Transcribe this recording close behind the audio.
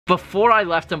Before I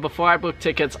left and before I booked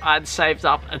tickets, I'd saved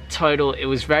up a total, it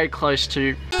was very close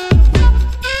to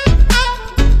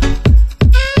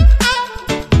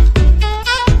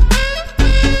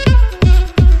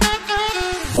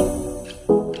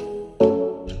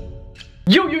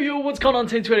Yo, what's going on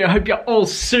Team 20? I hope you're all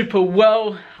super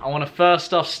well. I want to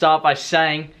first off start by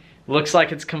saying, looks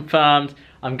like it's confirmed,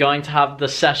 I'm going to have the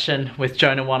session with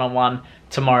Jonah one-on-one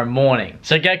tomorrow morning.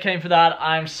 So get keen for that.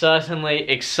 I'm certainly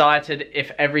excited.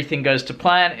 If everything goes to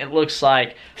plan, it looks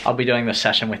like I'll be doing the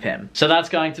session with him. So that's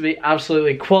going to be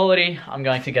absolutely quality. I'm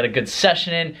going to get a good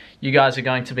session in. You guys are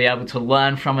going to be able to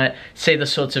learn from it, see the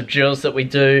sorts of drills that we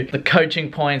do, the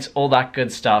coaching points, all that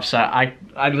good stuff. So I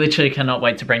literally cannot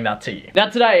wait to bring that to you. Now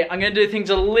today, I'm gonna do things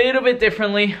a little bit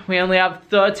differently. We only have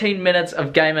 13 minutes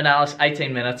of game analysis,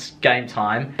 18 minutes game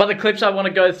time. But the clips I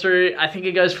wanna go through, I think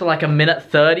it goes for like a minute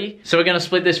 30. So we're gonna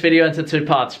split this video into two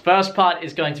parts. First part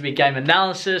is going to be game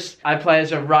analysis. I play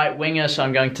as a right winger, so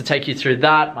I'm going to take you through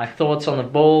that, my thoughts on the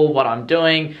ball, what I'm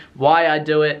doing, why I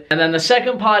do it. And then the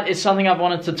second part is something I've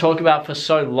wanted to talk about for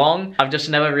so long. I've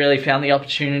just never really found the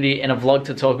opportunity in a vlog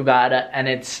to talk about it, and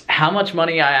it's how much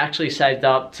money I actually saved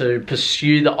up to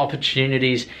pursue the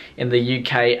opportunities in the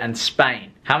UK and Spain.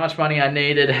 How much money I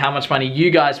needed, how much money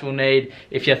you guys will need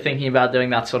if you're thinking about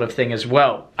doing that sort of thing as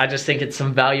well. I just think it's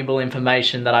some valuable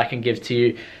information that I can give to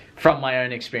you from my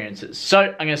own experiences. So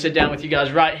I'm gonna sit down with you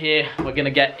guys right here. We're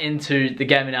gonna get into the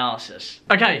game analysis.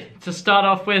 Okay, to start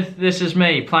off with, this is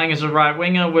me playing as a right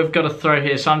winger. We've got a throw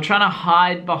here. So I'm trying to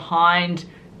hide behind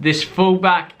this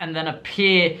fullback and then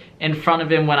appear in front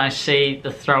of him when I see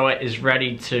the thrower is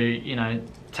ready to, you know,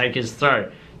 take his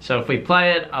throw. So if we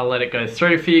play it, I'll let it go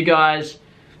through for you guys.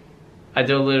 I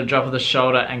do a little drop of the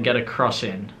shoulder and get a cross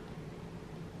in.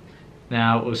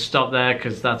 Now we'll stop there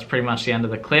because that's pretty much the end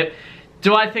of the clip.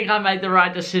 Do I think I made the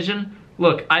right decision?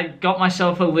 Look, I got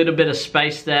myself a little bit of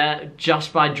space there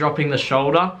just by dropping the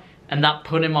shoulder, and that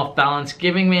put him off balance,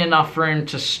 giving me enough room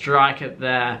to strike it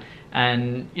there.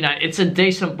 And you know, it's a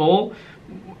decent ball.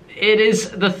 It is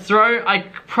the throw, I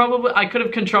could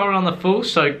have controlled it on the full,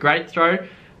 so great throw.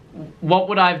 What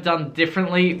would I have done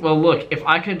differently? Well, look, if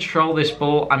I control this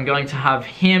ball, I'm going to have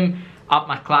him up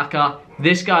my clacker.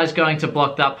 This guy's going to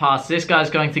block that pass. This guy's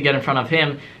going to get in front of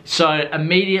him. So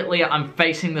immediately I'm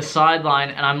facing the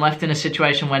sideline and I'm left in a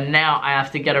situation where now I have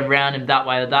to get around him that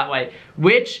way or that way,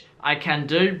 which I can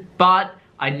do, but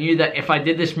I knew that if I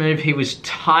did this move, he was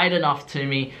tight enough to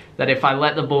me that if I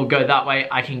let the ball go that way,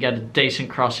 I can get a decent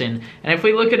cross in. And if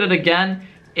we look at it again,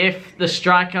 if the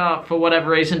striker, for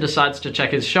whatever reason, decides to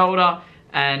check his shoulder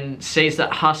and sees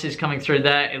that Huss is coming through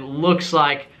there, it looks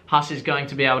like Huss is going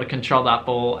to be able to control that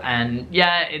ball. And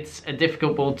yeah, it's a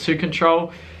difficult ball to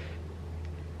control.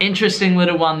 Interesting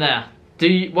little one there.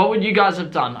 What would you guys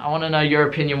have done? I want to know your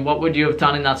opinion. What would you have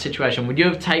done in that situation? Would you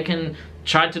have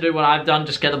tried to do what I've done,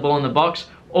 just get the ball in the box?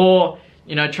 Or,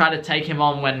 you know, try to take him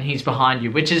on when he's behind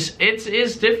you, which is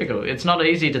difficult. It's not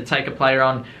easy to take a player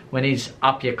on when he's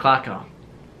up your clacker.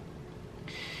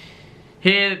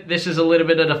 Here, this is a little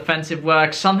bit of defensive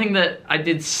work. Something that I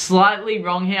did slightly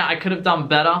wrong here. I could have done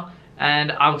better,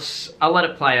 and I'll let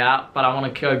it play out, but I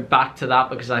want to go back to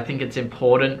that because I think it's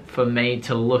important for me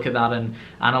to look at that and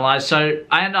analyze. So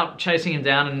I end up chasing him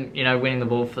down and, you know, winning the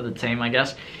ball for the team, I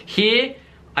guess. Here,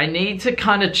 I need to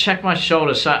kind of check my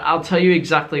shoulder, so I'll tell you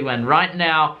exactly when. Right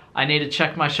now, I need to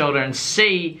check my shoulder and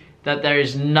see that there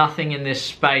is nothing in this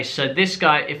space. So this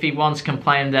guy, if he wants, can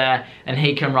play him there and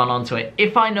he can run onto it.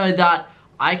 If I know that,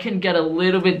 I can get a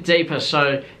little bit deeper.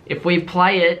 So if we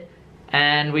play it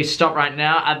and we stop right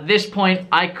now, at this point,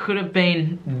 I could have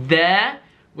been there,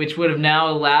 which would have now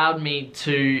allowed me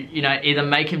to, you know, either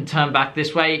make him turn back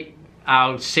this way.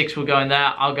 Our 6 will go in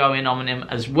there. I'll go in on him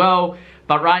as well.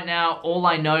 But right now, all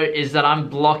I know is that I'm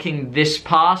blocking this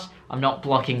pass. I'm not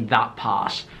blocking that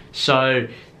pass. So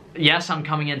yes, I'm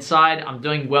coming inside. I'm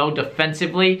doing well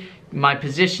defensively. My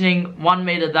positioning, 1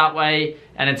 meter that way,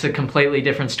 and it's a completely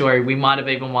different story. We might have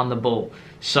even won the ball.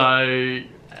 So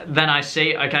then I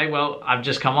see, okay, well, I've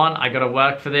just come on. I got to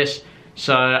work for this.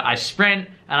 So I sprint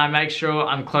and I make sure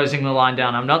I'm closing the line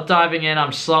down. I'm not diving in.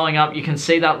 I'm slowing up. You can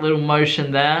see that little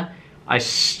motion there. I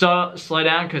slow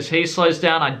down because he slows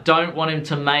down. I don't want him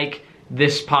to make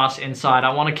this pass inside.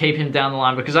 I want to keep him down the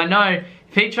line because I know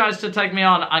if he tries to take me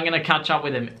on, I'm going to catch up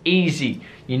with him. Easy.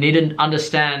 You need to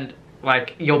understand,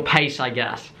 like, your pace, I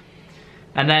guess.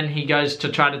 And then he goes to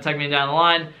try to take me down the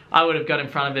line. I would have got in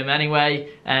front of him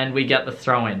anyway, and we get the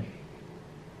throw in.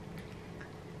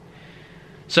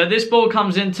 So this ball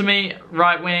comes into me,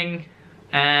 right wing,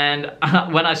 and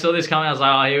when I saw this coming, I was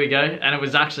like, oh, here we go. And it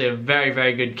was actually a very,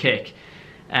 very good kick.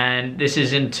 And this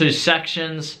is in 2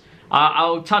 sections.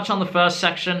 I'll touch on the first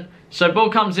section. So ball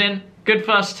comes in, good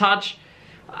first touch.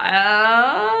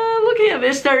 Looking at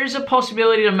this, there is a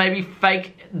possibility to maybe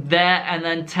fake there and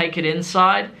then take it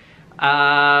inside.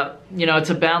 You know, it's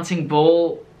a bouncing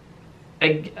ball.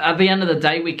 At the end of the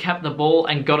day, we kept the ball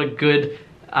and got a good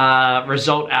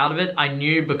result out of it. I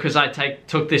knew because I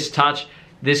took this touch,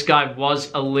 this guy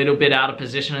was a little bit out of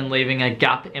position and leaving a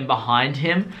gap in behind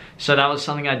him. So that was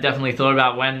something I definitely thought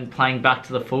about when playing back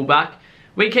to the fullback.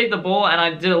 We keep the ball, and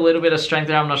I did a little bit of strength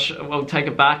there. I'm not sure. We'll take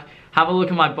it back. Have a look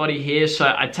at my body here.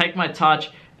 So I take my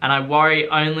touch, and I worry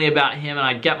only about him, and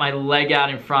I get my leg out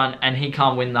in front, and he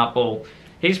can't win that ball.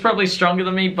 He's probably stronger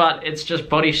than me, but it's just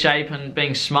body shape and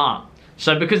being smart.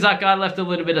 So because that guy left a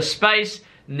little bit of space,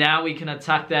 now we can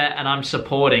attack there, and I'm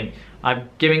supporting. I'm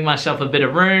giving myself a bit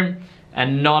of room,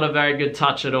 and not a very good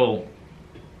touch at all.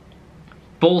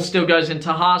 Ball still goes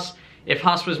into Huss. If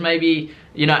Huss was maybe,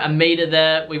 you know, a meter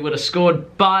there, we would have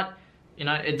scored, but, you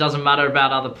know, it doesn't matter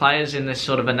about other players in this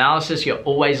sort of analysis. You're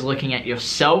always looking at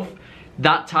yourself.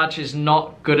 That touch is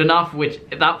not good enough, which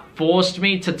that forced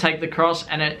me to take the cross.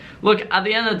 And look, at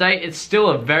the end of the day, it's still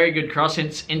a very good cross.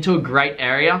 It's into a great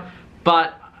area,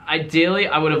 but ideally,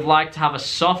 I would have liked to have a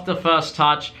softer first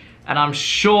touch, and I'm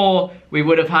sure we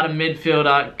would have had a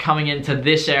midfielder coming into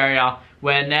this area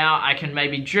where now I can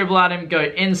maybe dribble at him, go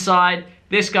inside,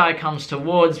 this guy comes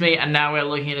towards me, and now we're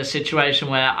looking at a situation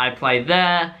where I play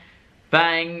there,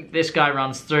 bang, this guy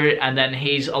runs through, and then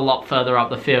he's a lot further up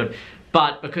the field.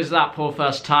 But because of that poor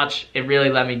first touch, it really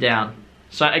let me down.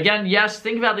 So again, yes,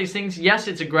 think about these things. Yes,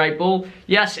 it's a great ball.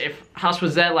 Yes, if Huss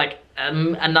was there like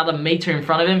another meter in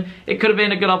front of him, it could have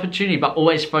been a good opportunity, but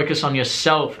always focus on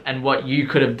yourself and what you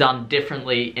could have done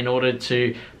differently in order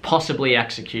to possibly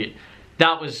execute.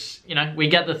 That was, you know, we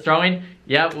get the throw-in.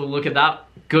 Yeah, we'll look at that.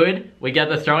 Good. We get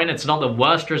the throw-in. It's not the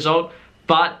worst result,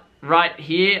 but right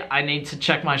here, I need to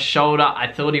check my shoulder.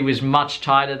 I thought he was much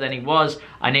tighter than he was.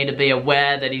 I need to be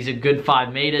aware that he's a good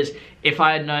 5 meters. If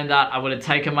I had known that, I would have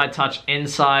taken my touch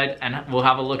inside, and we'll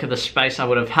have a look at the space I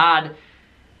would have had.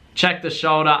 Check the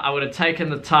shoulder. I would have taken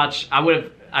the touch. I would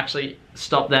have actually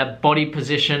stopped there. Body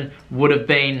position would have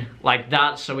been like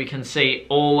that, so we can see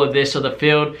all of this of the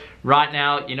field. Right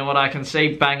now, you know what I can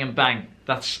see? Bang and bang.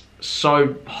 That's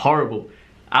so horrible.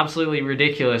 Absolutely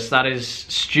ridiculous. That is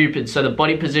stupid. So the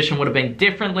body position would have been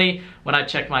differently. When I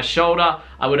checked my shoulder,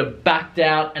 I would have backed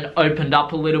out and opened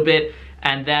up a little bit,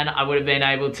 and then I would have been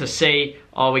able to see,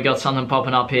 oh, we got something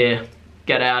popping up here.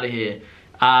 Get out of here.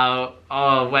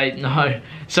 Oh, wait, no.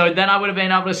 So then I would have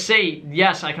been able to see,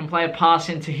 yes, I can play a pass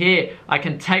into here. I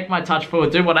can take my touch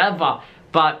forward, do whatever.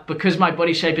 But because my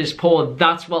body shape is poor,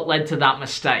 that's what led to that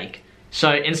mistake.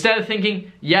 So instead of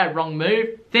thinking, yeah, wrong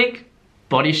move, think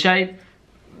body shape.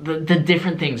 The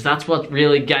different things. That's what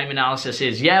really game analysis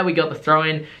is. Yeah, we got the throw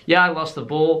in. Yeah, I lost the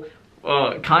ball.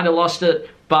 Kind of lost it.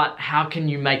 But how can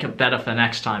you make it better for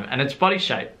next time? And it's body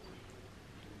shape.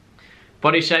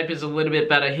 Body shape is a little bit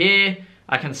better here.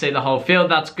 I can see the whole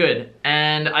field. That's good.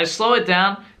 And I slow it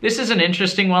down. This is an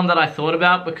interesting one that I thought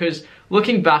about, because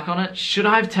looking back on it, should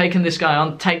I have taken this guy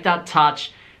on, take that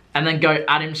touch, and then go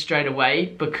at him straight away?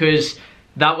 Because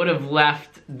that would have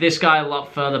left this guy a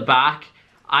lot further back.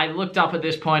 I looked up at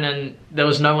this point and there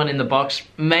was no one in the box.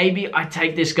 Maybe I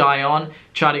take this guy on,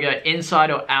 try to go inside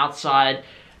or outside.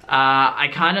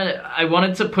 I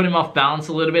wanted to put him off balance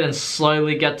a little bit and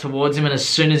slowly get towards him, and as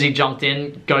soon as he jumped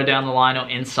in, go down the line or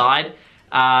inside.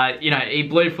 You know, he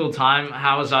blew full time.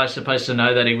 How was I supposed to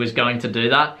know that he was going to do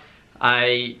that?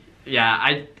 I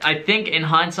think in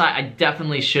hindsight, I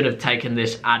definitely should have taken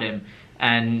this at him.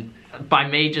 And by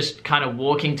me just kind of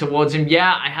walking towards him,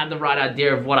 yeah, I had the right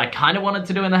idea of what I kind of wanted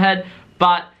to do in the head,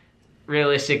 but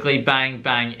realistically, bang,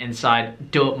 bang,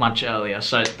 inside, do it much earlier.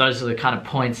 So those are the kind of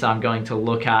points that I'm going to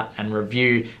look at and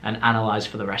review and analyze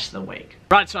for the rest of the week.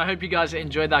 Right, so I hope you guys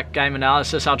enjoyed that game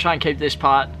analysis. I'll try and keep this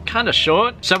part kind of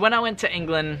short. So when I went to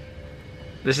England,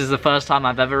 this is the first time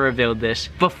I've ever revealed this.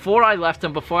 Before I left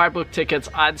and before I booked tickets,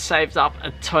 I'd saved up a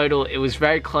total, it was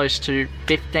very close to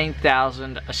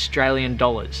 15,000 Australian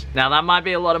dollars. Now that might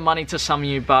be a lot of money to some of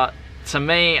you, but to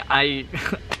me, I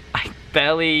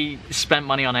barely spent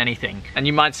money on anything. And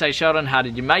you might say, Sheldon, how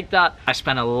did you make that? I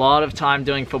spent a lot of time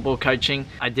doing football coaching.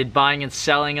 I did buying and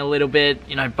selling a little bit,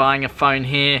 you know, buying a phone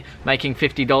here, making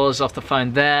 $50 off the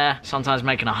phone there, sometimes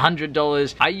making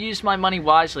 $100. I used my money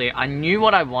wisely. I knew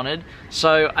what I wanted,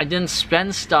 so I didn't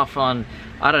spend stuff on,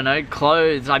 I don't know,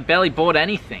 clothes. I barely bought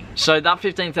anything. So that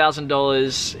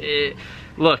 $15,000,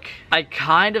 look, I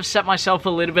kind of set myself a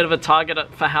little bit of a target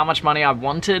for how much money I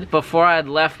wanted. Before I had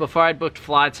left, before I booked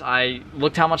flights, I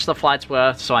looked how much the flights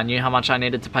were, so I knew how much I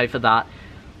needed to pay for that.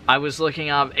 I was looking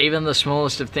up even the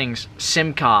smallest of things,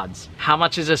 SIM cards. How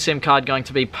much is a SIM card going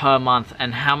to be per month,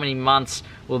 and how many months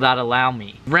will that allow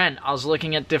me? Rent, I was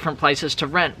looking at different places to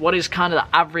rent. What is kind of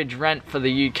the average rent for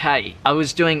the UK? I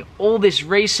was doing all this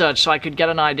research so I could get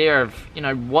an idea of, you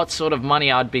know, what sort of money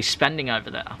I'd be spending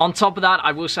over there. On top of that,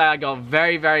 I will say I got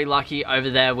very, very lucky over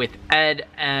there with Ed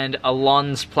and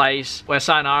Alon's place, where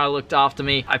Sayonara looked after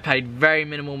me. I paid very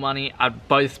minimal money at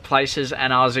both places,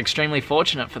 and I was extremely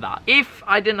fortunate for that. If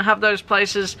I didn't have those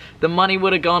places, the money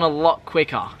would have gone a lot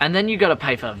quicker. And then you gotta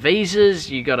pay for visas,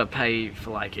 you gotta pay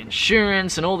for like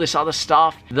insurance and all this other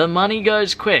stuff. The money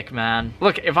goes quick, man.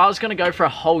 Look, if I was gonna go for a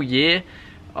whole year,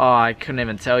 oh, I couldn't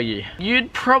even tell you.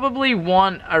 You'd probably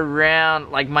want around,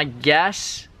 like, my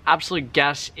guess, absolute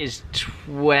guess is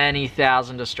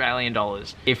 20,000 Australian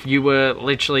dollars. If you were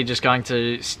literally just going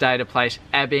to stay at a place.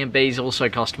 Airbnbs also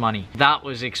cost money. That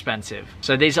was expensive.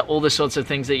 So these are all the sorts of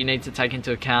things that you need to take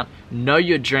into account. Know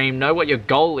your dream, know what your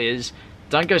goal is.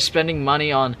 Don't go spending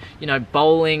money on, you know,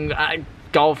 bowling,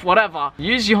 golf, whatever.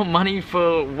 Use your money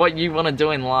for what you want to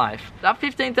do in life. That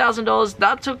 $15,000,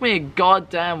 that took me a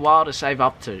goddamn while to save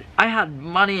up to. I had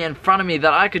money in front of me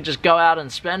that I could just go out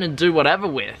and spend and do whatever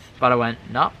with. But I went,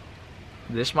 nope.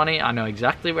 This money, I know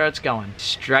exactly where it's going.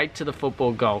 Straight to the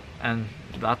football goal. And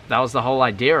that was the whole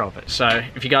idea of it. So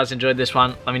if you guys enjoyed this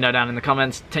one, let me know down in the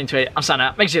comments. Team Tweet, I'm signing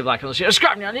out. Make sure you like and share,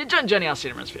 subscribe now, and enjoy the journey. I'll see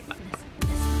you in the rest of it.